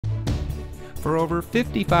For over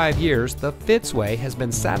 55 years, the Fitzway has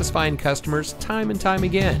been satisfying customers time and time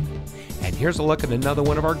again. And here's a look at another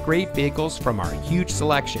one of our great vehicles from our huge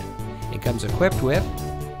selection. It comes equipped with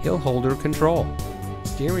hill holder control,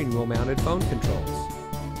 steering wheel mounted phone controls,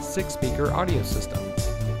 6-speaker audio system,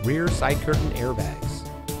 rear side curtain airbags,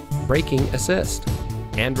 braking assist,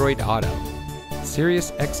 Android Auto,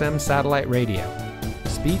 Sirius XM satellite radio,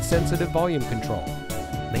 speed sensitive volume control,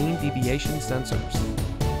 lane deviation sensors,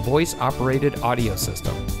 voice operated audio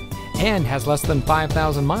system, and has less than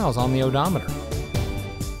 5,000 miles on the odometer.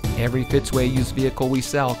 Every Fitzway used vehicle we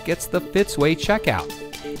sell gets the Fitzway checkout.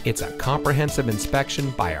 It's a comprehensive inspection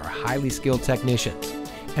by our highly skilled technicians,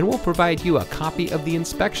 and we'll provide you a copy of the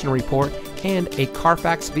inspection report and a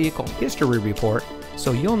Carfax vehicle history report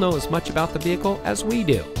so you'll know as much about the vehicle as we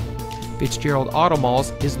do. Fitzgerald Auto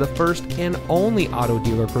Malls is the first and only auto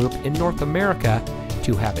dealer group in North America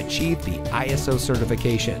to have achieved the ISO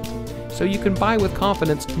certification, so you can buy with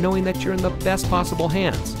confidence knowing that you're in the best possible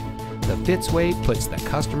hands. The Fitzway puts the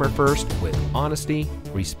customer first with honesty,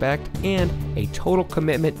 respect, and a total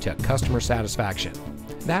commitment to customer satisfaction.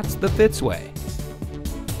 That's the Fitzway.